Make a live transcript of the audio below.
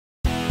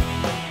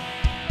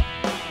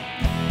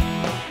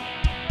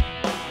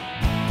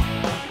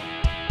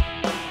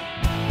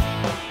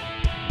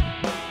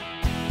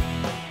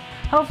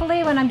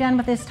Hopefully when I'm done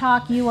with this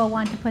talk, you will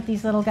want to put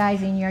these little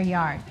guys in your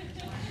yard.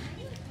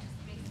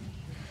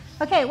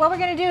 Okay, what we're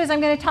going to do is I'm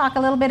going to talk a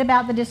little bit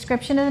about the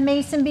description of the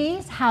mason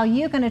bees, how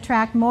you can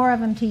attract more of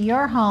them to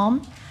your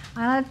home.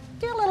 I'll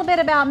do a little bit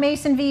about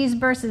mason bees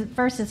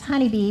versus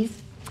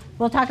honeybees.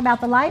 We'll talk about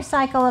the life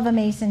cycle of a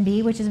mason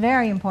bee, which is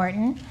very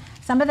important,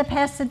 some of the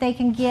pests that they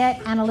can get,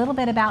 and a little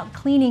bit about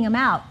cleaning them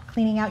out,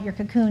 cleaning out your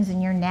cocoons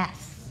and your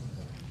nests.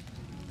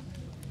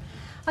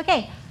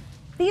 Okay,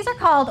 these are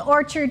called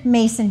orchard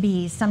mason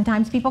bees.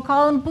 Sometimes people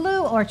call them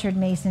blue orchard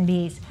mason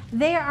bees.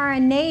 They are a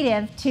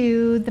native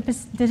to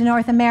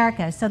North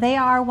America, so they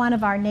are one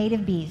of our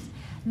native bees.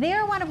 They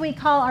are one of what we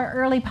call our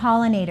early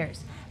pollinators.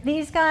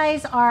 These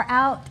guys are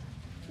out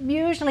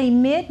usually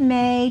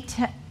mid-March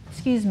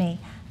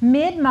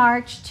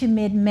to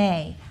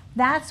mid-May.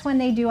 That's when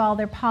they do all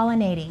their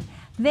pollinating.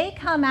 They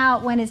come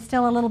out when it's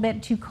still a little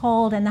bit too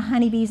cold and the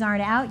honeybees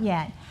aren't out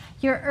yet.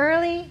 Your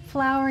early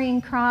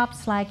flowering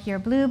crops like your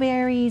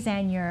blueberries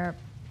and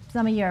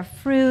some of your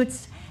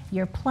fruits,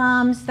 your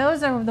plums,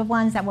 those are the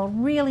ones that will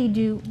really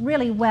do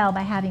really well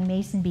by having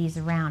mason bees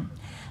around.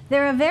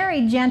 They're a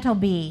very gentle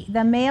bee.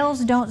 The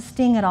males don't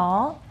sting at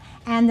all,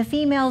 and the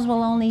females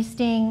will only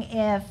sting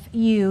if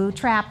you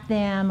trap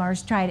them or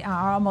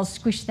almost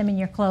squish them in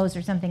your clothes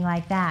or something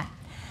like that.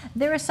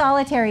 They're a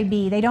solitary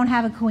bee. They don't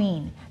have a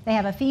queen. They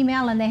have a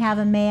female and they have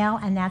a male,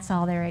 and that's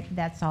all there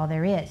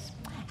is.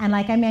 And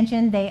like I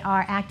mentioned, they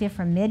are active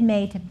from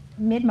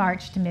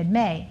mid-March to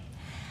mid-May.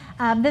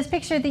 This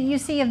picture that you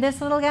see of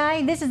this little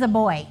guy, this is a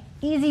boy.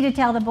 Easy to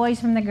tell the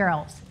boys from the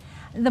girls.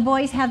 The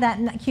boys have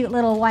that cute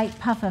little white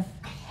puff of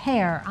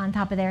hair on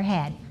top of their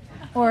head,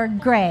 or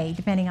gray,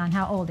 depending on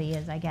how old he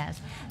is, I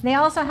guess. They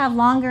also have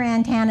longer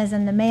antennas,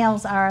 and the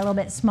males are a little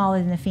bit smaller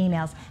than the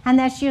females. And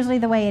that's usually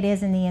the way it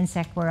is in the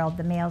insect world.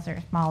 The males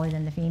are smaller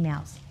than the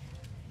females.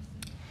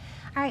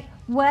 All right,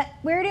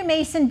 where do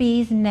mason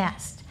bees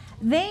nest?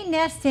 They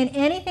nest in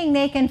anything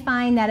they can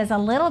find that is a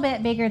little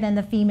bit bigger than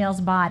the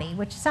female's body,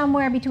 which is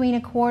somewhere between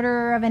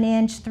 1/4 of an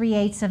inch,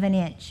 3/8 of an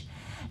inch.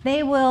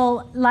 They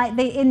will,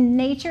 in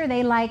nature,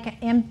 they like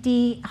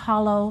empty,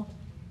 hollow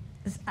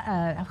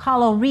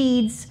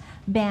reeds,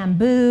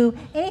 bamboo,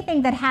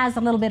 anything that has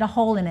a little bit of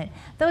hole in it.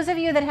 Those of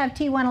you that have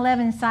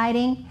T111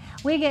 siding,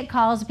 we get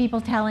calls of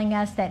people telling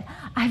us that,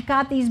 I've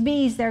got these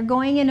bees, they're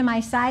going into my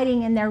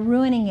siding and they're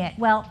ruining it.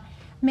 Well,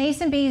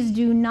 mason bees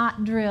do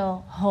not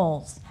drill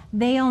holes.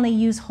 They only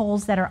use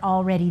holes that are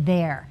already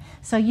there.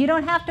 So you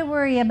don't have to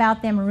worry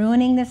about them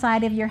ruining the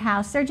side of your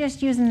house. They're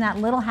just using that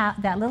little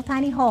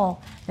tiny hole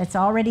that's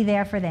already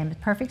there for them. It's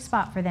a perfect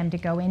spot for them to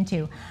go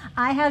into.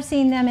 I have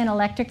seen them in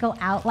electrical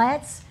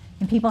outlets,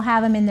 and people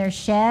have them in their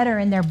shed or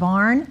in their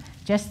barn.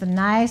 Just a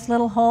nice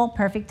little hole,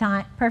 perfect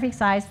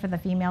size for the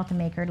female to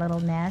make her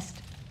little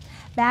nest.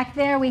 Back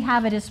there we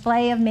have a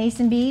display of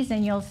mason bees,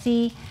 and you'll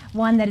see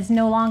one that is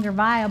no longer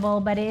viable,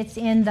 but it's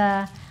in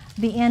the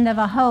end of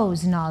a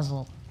hose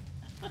nozzle.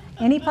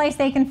 Any place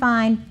they can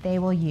find, they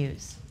will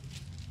use.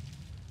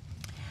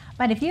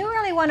 But if you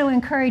really want to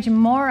encourage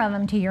more of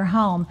them to your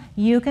home,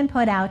 you can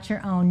put out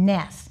your own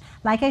nests.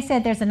 Like I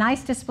said, there's a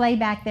nice display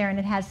back there, and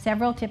it has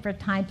several different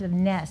types of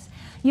nests.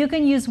 You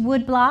can use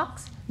wood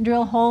blocks,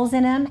 drill holes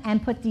in them,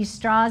 and put these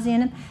straws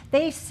in them.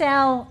 They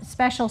sell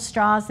special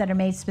straws that are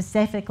made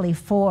specifically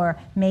for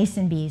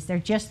mason bees. They're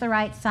just the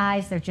right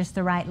size, they're just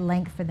the right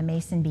length for the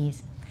mason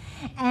bees.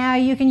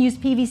 You can use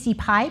PVC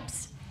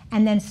pipes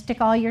and then stick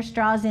all your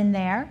straws in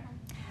there.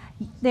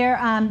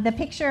 The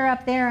picture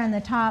up there on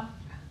the top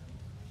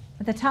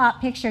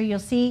picture, you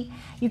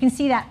can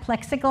see that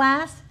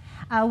plexiglass.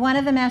 One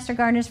of the master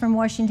gardeners from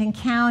Washington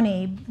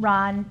County,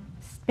 Ron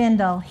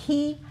Spindle,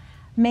 he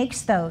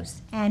makes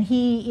those, and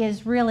he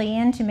is really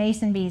into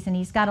mason bees, and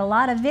he's got a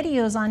lot of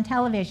videos on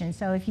television,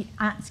 so if you,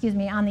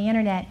 on the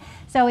internet.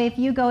 So if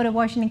you go to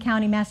Washington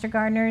County Master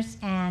Gardeners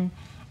and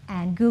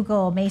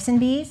Google mason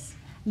bees,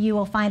 you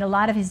will find a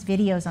lot of his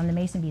videos on the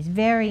mason bees.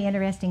 Very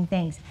interesting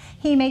things.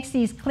 He makes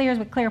these clears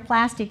with clear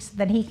plastic so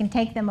that he can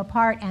take them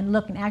apart and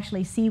look and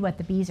actually see what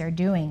the bees are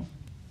doing.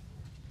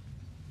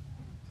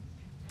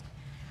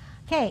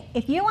 Okay,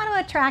 if you want to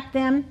attract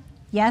them,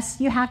 yes,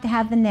 you have to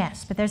have the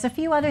nest, but there's a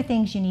few other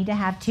things you need to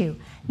have too.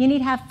 You need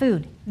to have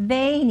food.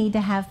 They need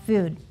to have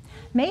food.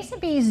 Mason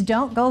bees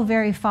don't go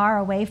very far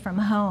away from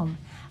home.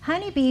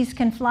 Honeybees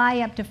can fly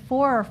up to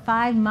 4 or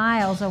 5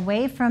 miles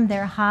away from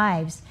their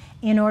hives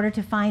in order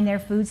to find their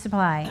food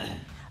supply.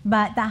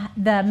 But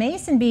the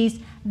mason bees,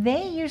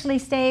 they usually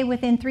stay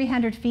within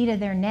 300 feet of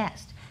their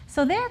nest.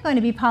 So they're going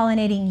to be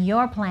pollinating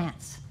your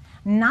plants,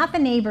 not the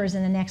neighbors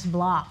in the next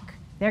block.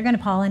 They're going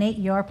to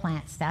pollinate your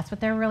plants. That's what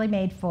they're really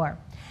made for.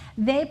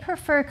 They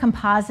prefer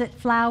composite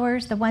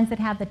flowers, the ones that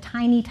have the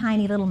tiny,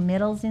 tiny little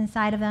middles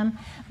inside of them,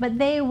 but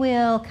they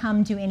will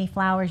come to any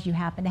flowers you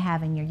happen to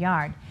have in your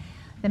yard.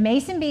 The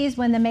mason bees,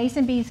 when the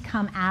mason bees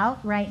come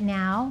out right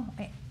now,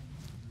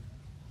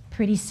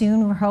 pretty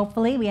soon,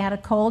 hopefully. We had a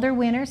colder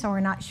winter, so we're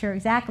not sure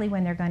exactly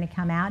when they're going to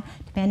come out,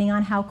 depending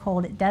on how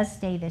cold it does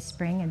stay this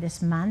spring and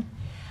this month.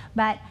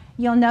 But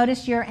you'll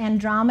notice your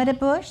Andromeda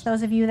bush,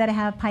 those of you that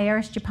have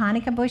Pieris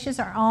japonica bushes,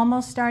 are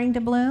almost starting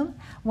to bloom.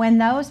 When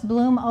those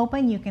bloom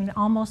open, you can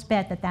almost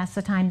bet that that's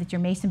the time that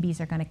your mason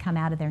bees are going to come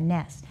out of their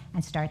nest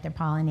and start their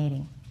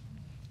pollinating.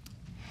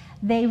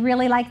 They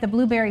really like the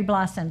blueberry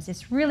blossoms.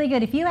 It's really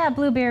good. If you have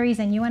blueberries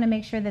and you want to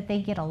make sure that they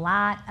get a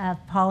lot of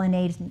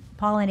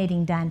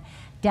pollinating done,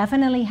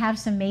 definitely have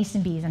some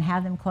mason bees and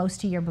have them close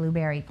to your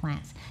blueberry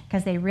plants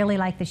because they really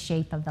like the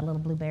shape of the little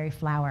blueberry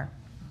flower.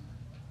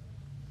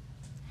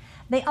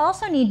 They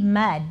also need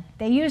mud.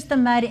 They use the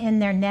mud in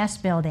their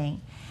nest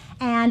building.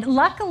 And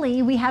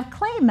luckily, we have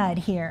clay mud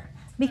here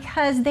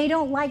because they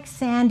don't like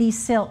sandy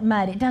silt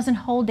mud. It doesn't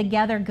hold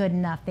together good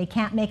enough. They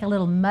can't make a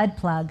little mud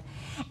plug.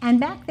 And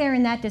back there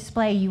in that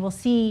display, you will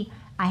see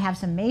I have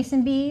some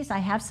mason bees, I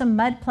have some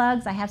mud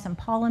plugs, I have some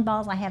pollen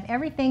balls, I have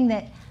everything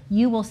that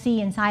you will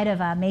see inside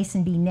of a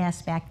mason bee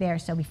nest back there.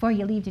 So before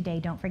you leave today,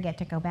 don't forget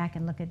to go back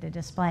and look at the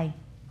display.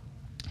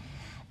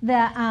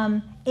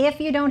 If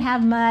you don't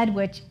have mud,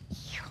 which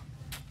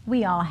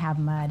we all have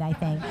mud, I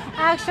think.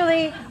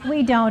 Actually,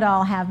 we don't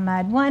all have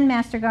mud. One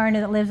master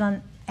gardener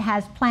that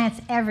has plants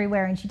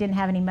everywhere and she didn't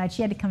have any mud.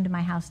 She had to come to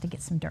my house to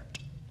get some dirt.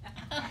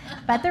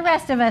 But the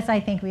rest of us, I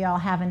think we all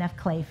have enough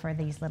clay for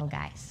these little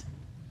guys.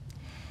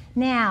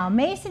 Now,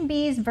 mason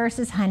bees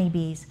versus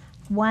honeybees.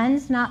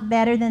 One's not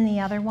better than the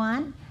other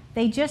one.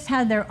 They just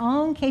have their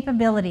own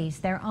capabilities,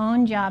 their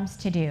own jobs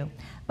to do.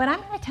 But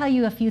I'm going to tell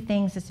you a few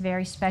things that's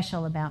very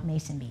special about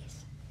mason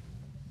bees.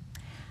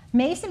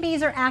 Mason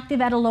bees are active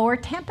at a lower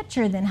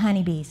temperature than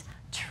honeybees.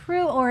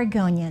 True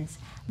Oregonians.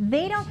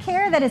 They don't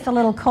care that it's a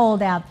little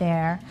cold out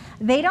there.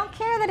 They don't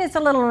care that it's a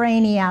little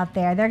rainy out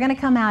there. They're going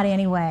to come out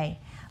anyway.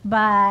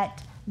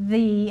 But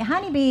the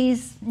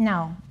honeybees,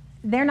 no,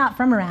 they're not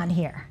from around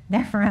here.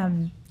 They're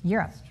from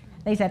Europe.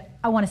 They said,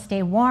 I want to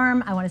stay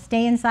warm, I want to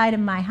stay inside of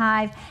my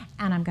hive,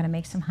 and I'm going to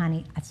make some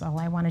honey. That's all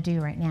I want to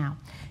do right now.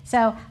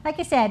 So, like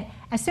I said,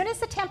 as soon as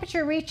the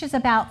temperature reaches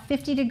about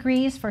 50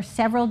 degrees for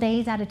several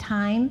days at a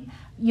time,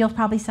 you'll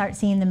probably start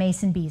seeing the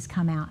mason bees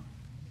come out.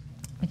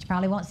 But you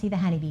probably won't see the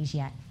honeybees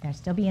yet. They'll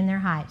still be in their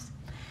hives.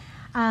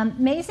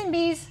 Mason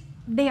bees,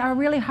 they are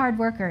really hard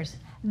workers.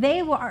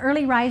 They are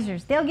early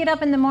risers. They'll get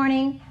up in the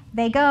morning,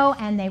 they go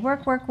and they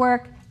work,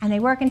 and they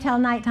work until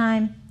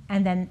nighttime,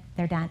 and then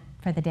they're done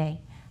for the day.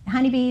 The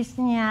honeybees,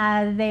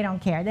 yeah, they don't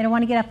care. They don't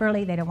want to get up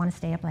early. They don't want to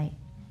stay up late.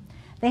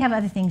 They have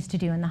other things to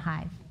do in the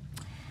hive.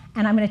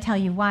 And I'm going to tell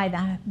you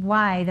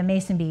why the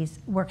mason bees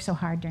work so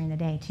hard during the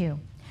day, too.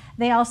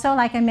 They also,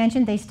 like I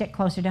mentioned, they stick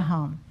closer to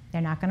home. They're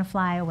not going to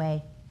fly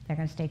away. They're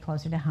going to stay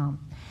closer to home.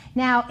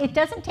 Now, it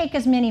doesn't take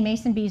as many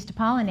mason bees to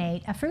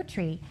pollinate a fruit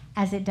tree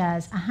as it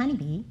does a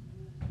honeybee.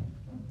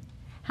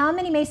 How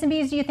many mason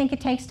bees do you think it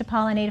takes to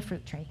pollinate a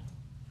fruit tree?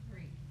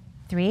 3.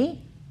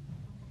 3?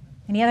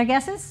 Any other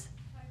guesses?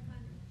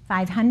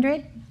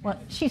 500? Well,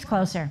 she's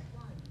closer.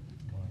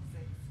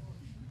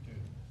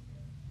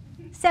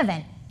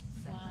 7.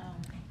 Wow.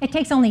 It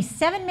takes only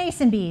 7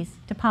 mason bees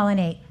to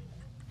pollinate.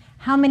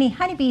 How many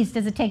honeybees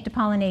does it take to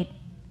pollinate?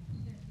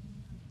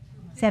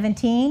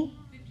 17?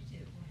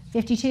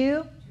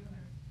 52?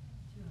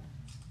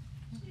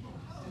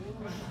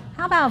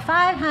 How about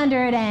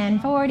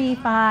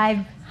 545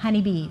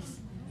 honeybees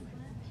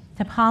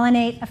to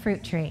pollinate a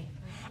fruit tree?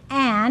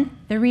 And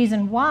the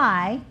reason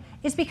why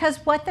is because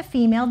what the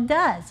female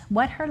does,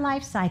 what her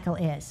life cycle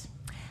is.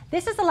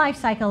 This is the life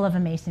cycle of a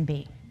mason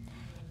bee.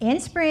 In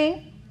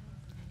spring,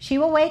 she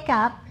will wake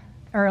up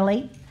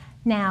early.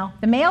 Now,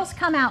 the males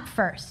come out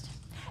first.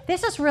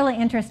 This is really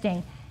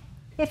interesting.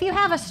 If you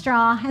have a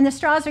straw, and the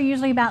straws are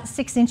usually about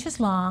 6 inches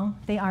long,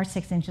 they are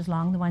 6 inches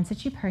long, the ones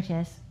that you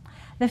purchase,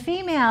 the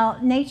female,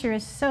 nature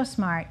is so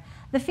smart.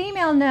 The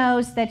female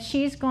knows that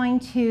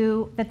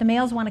that the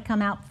males want to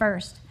come out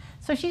first.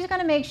 So she's going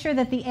to make sure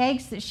that the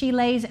eggs that she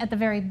lays at the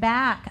very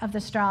back of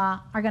the straw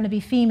are going to be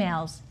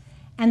females.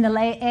 And the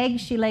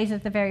eggs she lays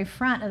at the very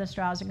front of the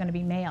straws are going to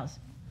be males.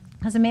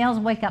 Because the males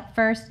wake up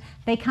first,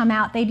 they come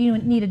out, they do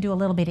need to do a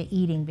little bit of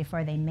eating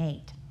before they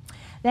mate.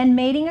 Then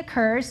mating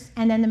occurs,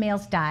 and then the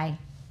males die.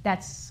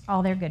 That's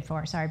all they're good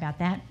for, sorry about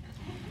that.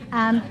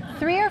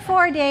 3 or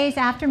 4 days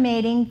after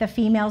mating, the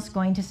female's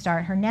going to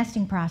start her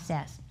nesting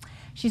process.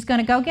 She's going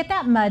to go get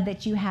that mud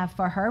that you have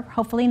for her,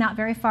 hopefully not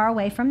very far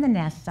away from the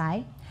nest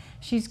site.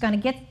 She's going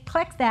to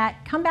collect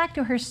that, come back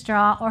to her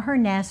straw or her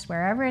nest,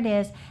 wherever it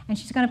is, and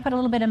she's going to put a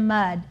little bit of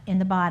mud in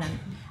the bottom.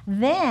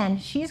 Then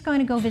she's going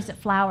to go visit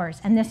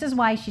flowers, and this is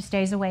why she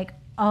stays awake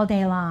all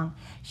day long.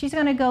 She's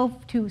going to go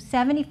to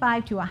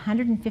 75 to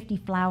 150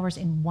 flowers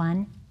in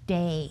one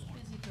day.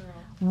 Busy girl.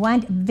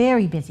 One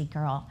very busy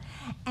girl.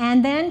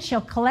 And then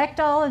she'll collect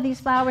all of these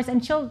flowers,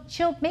 and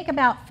she'll make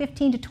about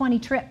 15 to 20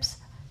 trips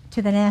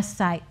to the nest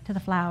site, to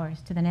the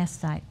flowers, to the nest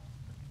site.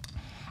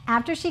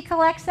 After she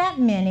collects that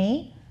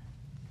many,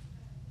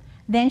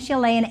 then she'll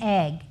lay an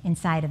egg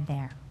inside of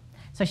there.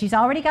 So she's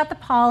already got the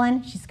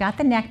pollen, she's got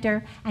the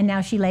nectar, and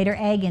now she laid her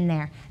egg in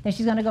there. Then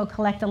she's going to go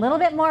collect a little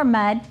bit more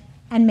mud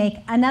and make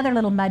another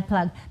little mud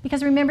plug.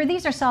 Because remember,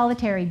 these are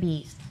solitary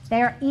bees.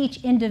 They are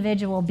each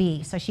individual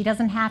bee, so she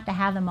doesn't have to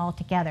have them all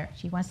together.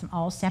 She wants them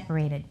all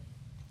separated.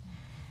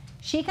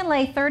 She can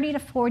lay 30 to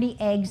 40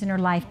 eggs in her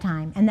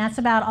lifetime, and that's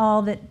about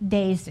all the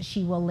days that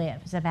she will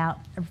live. It's about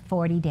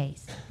 40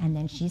 days, and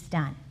then she's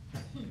done.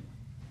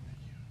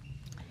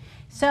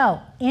 So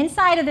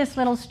inside of this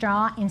little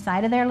straw,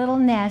 inside of their little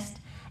nest,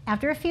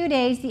 after a few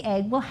days, the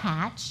egg will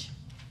hatch,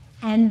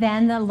 and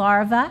then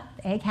the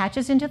egg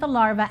hatches into the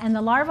larva, and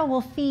the larva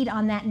will feed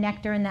on that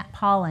nectar and that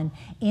pollen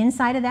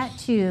inside of that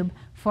tube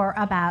for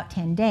about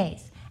 10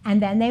 days. And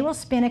then they will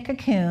spin a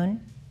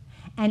cocoon,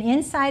 and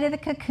inside of the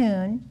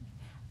cocoon,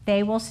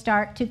 they will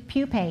start to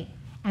pupate.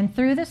 And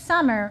through the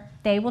summer,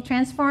 they will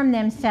transform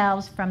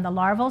themselves from the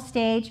larval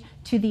stage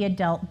to the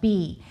adult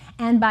bee.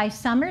 And by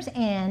summer's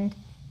end,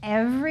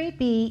 every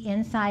bee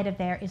inside of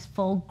there is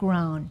full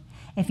grown.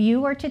 If you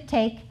were to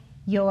take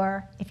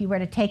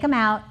them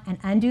out and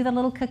undo the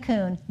little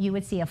cocoon, you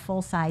would see a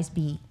full-size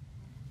bee.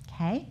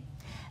 Okay?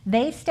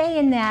 They stay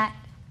in that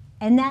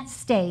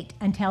state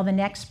until the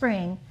next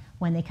spring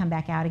when they come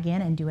back out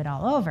again and do it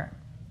all over.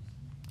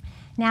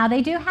 Now,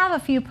 they do have a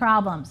few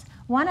problems.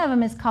 One of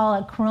them is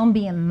called a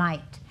chromium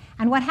mite.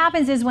 And what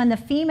happens is when the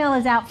female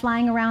is out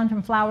flying around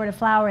from flower to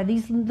flower,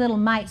 these little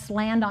mites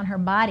land on her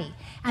body.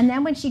 And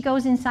then when she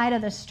goes inside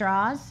of the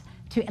straws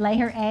to lay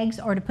her eggs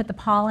or to put the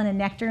pollen and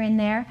nectar in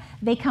there,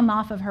 they come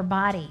off of her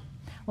body.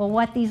 Well,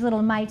 what these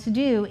little mites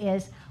do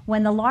is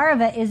when the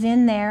larva is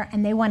in there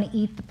and they want to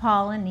eat the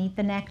pollen, eat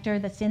the nectar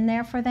that's in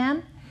there for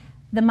them,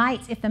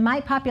 if the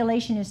mite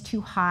population is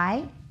too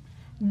high,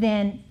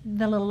 then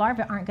the little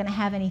larvae aren't going to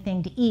have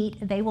anything to eat.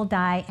 They will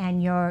die,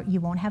 and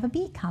you won't have a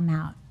bee come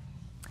out.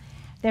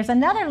 There's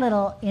another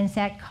little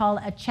insect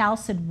called a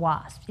chalcid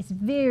wasp. It's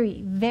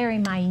very, very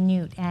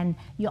minute, and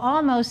you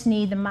almost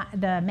need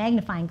the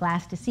magnifying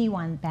glass to see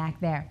one back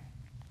there.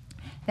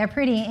 They're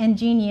pretty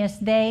ingenious.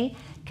 They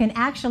can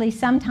actually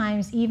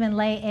sometimes even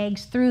lay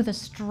eggs through the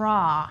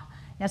straw.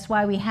 That's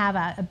why we have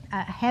a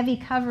heavy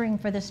covering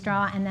for the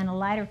straw and then a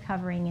lighter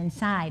covering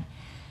inside.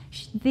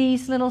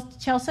 These little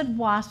chalcid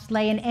wasps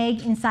lay an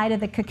egg inside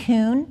of the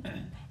cocoon,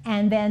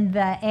 and then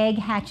the egg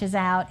hatches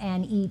out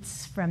and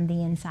eats from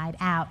the inside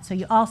out. So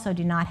you also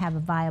do not have a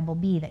viable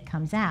bee that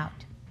comes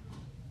out.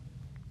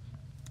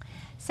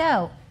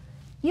 So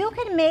you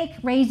can make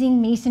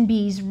raising mason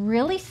bees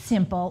really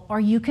simple, or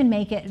you can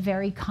make it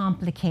very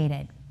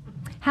complicated.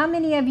 How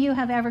many of you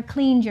have ever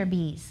cleaned your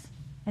bees?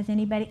 Has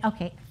anybody?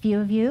 Okay, a few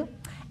of you.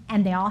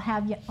 And they all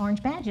have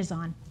orange badges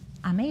on.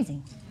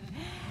 Amazing.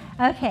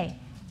 Okay.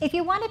 If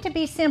you want it to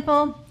be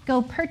simple,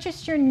 go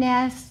purchase your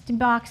nest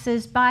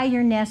boxes, buy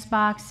your nest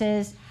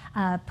boxes,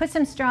 put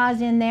some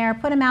straws in there,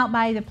 put them out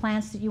by the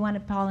plants that you want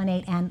to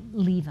pollinate, and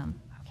leave them,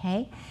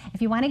 okay?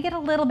 If you want to get a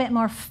little bit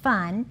more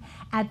fun,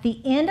 at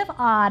the end of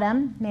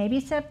autumn,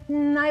 maybe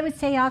I would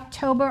say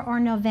October or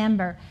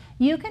November,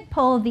 you can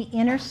pull the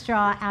inner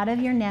straw out of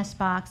your nest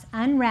box,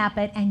 unwrap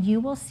it, and you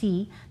will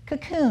see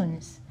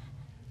cocoons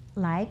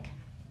like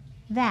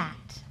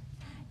that.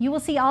 You will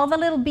see all the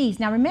little bees.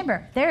 Now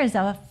remember, there is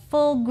a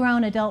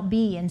full-grown adult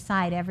bee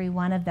inside every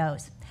one of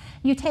those.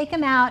 You take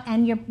them out,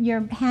 and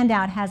your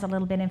handout has a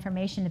little bit of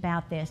information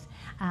about this.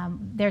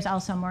 There's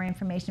also more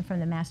information from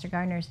the Master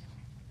Gardeners.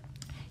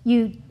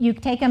 You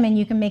take them and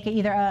you can make it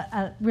either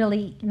a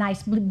really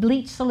nice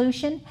bleach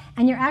solution,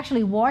 and you're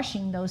actually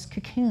washing those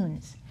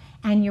cocoons.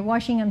 And you're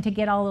washing them to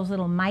get all those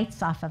little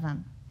mites off of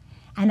them.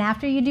 And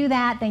after you do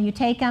that, then you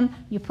take them,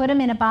 you put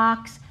them in a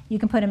box. You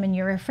can put them in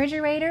your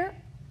refrigerator,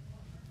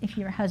 if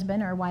your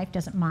husband or wife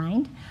doesn't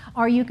mind,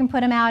 or you can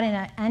put them out in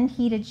an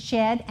unheated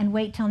shed and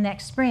wait till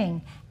next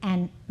spring.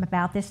 And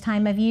about this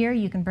time of year,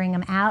 you can bring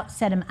them out,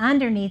 set them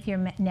underneath your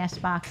nest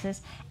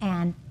boxes,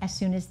 and as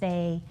soon as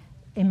they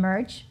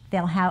emerge,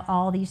 they'll have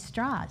all these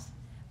straws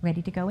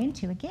ready to go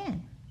into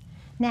again.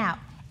 Now,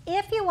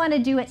 if you want to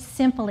do it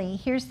simply,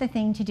 here's the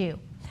thing to do.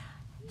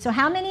 So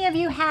how many of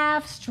you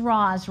have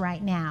straws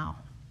right now?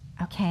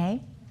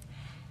 Okay.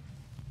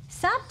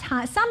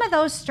 Some of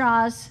those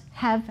straws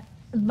have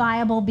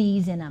viable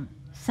bees in them.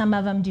 Some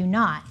of them do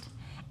not.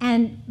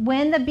 And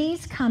when the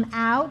bees come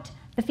out,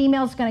 the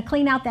female's going to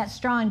clean out that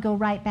straw and go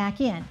right back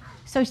in.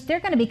 So they're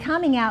going to be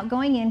coming out,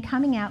 going in,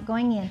 coming out,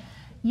 going in.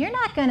 You're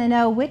not going to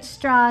know which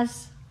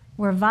straws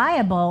were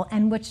viable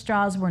and which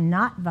straws were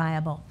not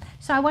viable.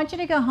 So I want you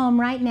to go home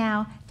right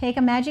now, take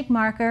a magic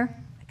marker,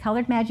 a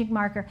colored magic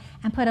marker,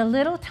 and put a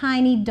little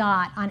tiny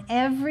dot on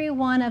every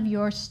one of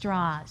your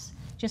straws,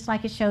 just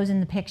like it shows in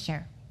the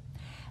picture.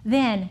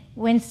 Then,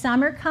 when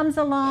summer comes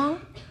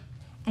along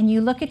and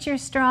you look at your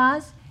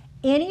straws,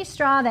 any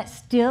straw that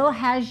still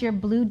has your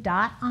blue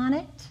dot on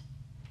it,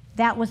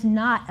 that was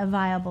not a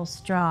viable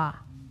straw.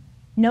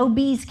 No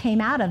bees came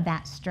out of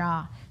that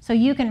straw. So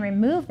you can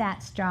remove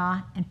that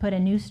straw and put a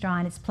new straw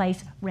in its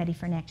place, ready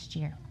for next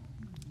year.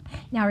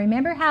 Now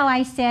remember how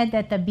I said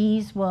that the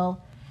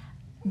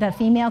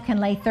female can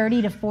lay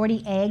 30 to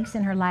 40 eggs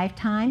in her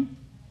lifetime?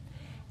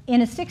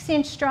 In a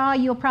 6-inch straw,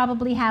 you'll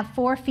probably have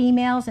 4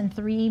 females and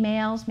 3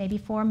 males, maybe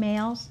 4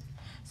 males.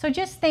 So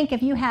just think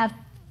if you have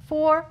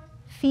 4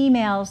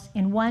 females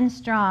in one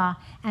straw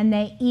and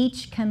they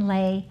each can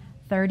lay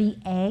 30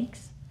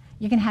 eggs,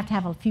 you're going to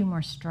have a few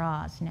more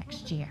straws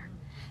next year.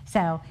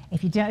 So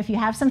if you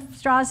have some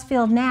straws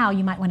filled now,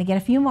 you might want to get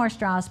a few more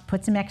straws,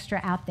 put some extra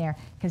out there,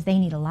 because they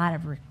need a lot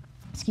of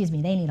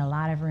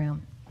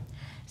room.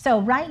 So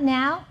right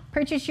now,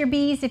 purchase your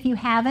bees if you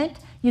haven't.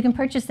 You can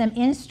purchase them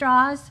in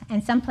straws,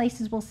 and some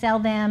places will sell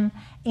them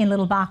in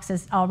little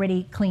boxes,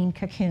 already clean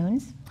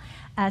cocoons.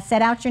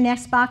 Set out your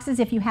nest boxes.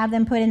 If you have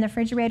them put in the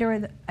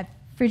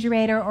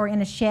refrigerator or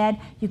in a shed,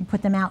 you can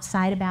put them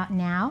outside about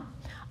now.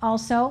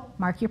 Also,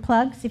 mark your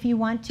plugs if you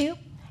want to.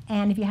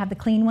 And if you have the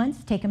clean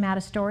ones, take them out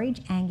of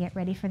storage and get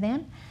ready for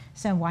them.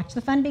 So watch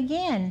the fun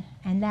begin.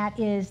 And that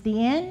is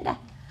the end,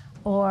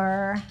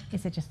 or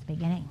is it just the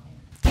beginning?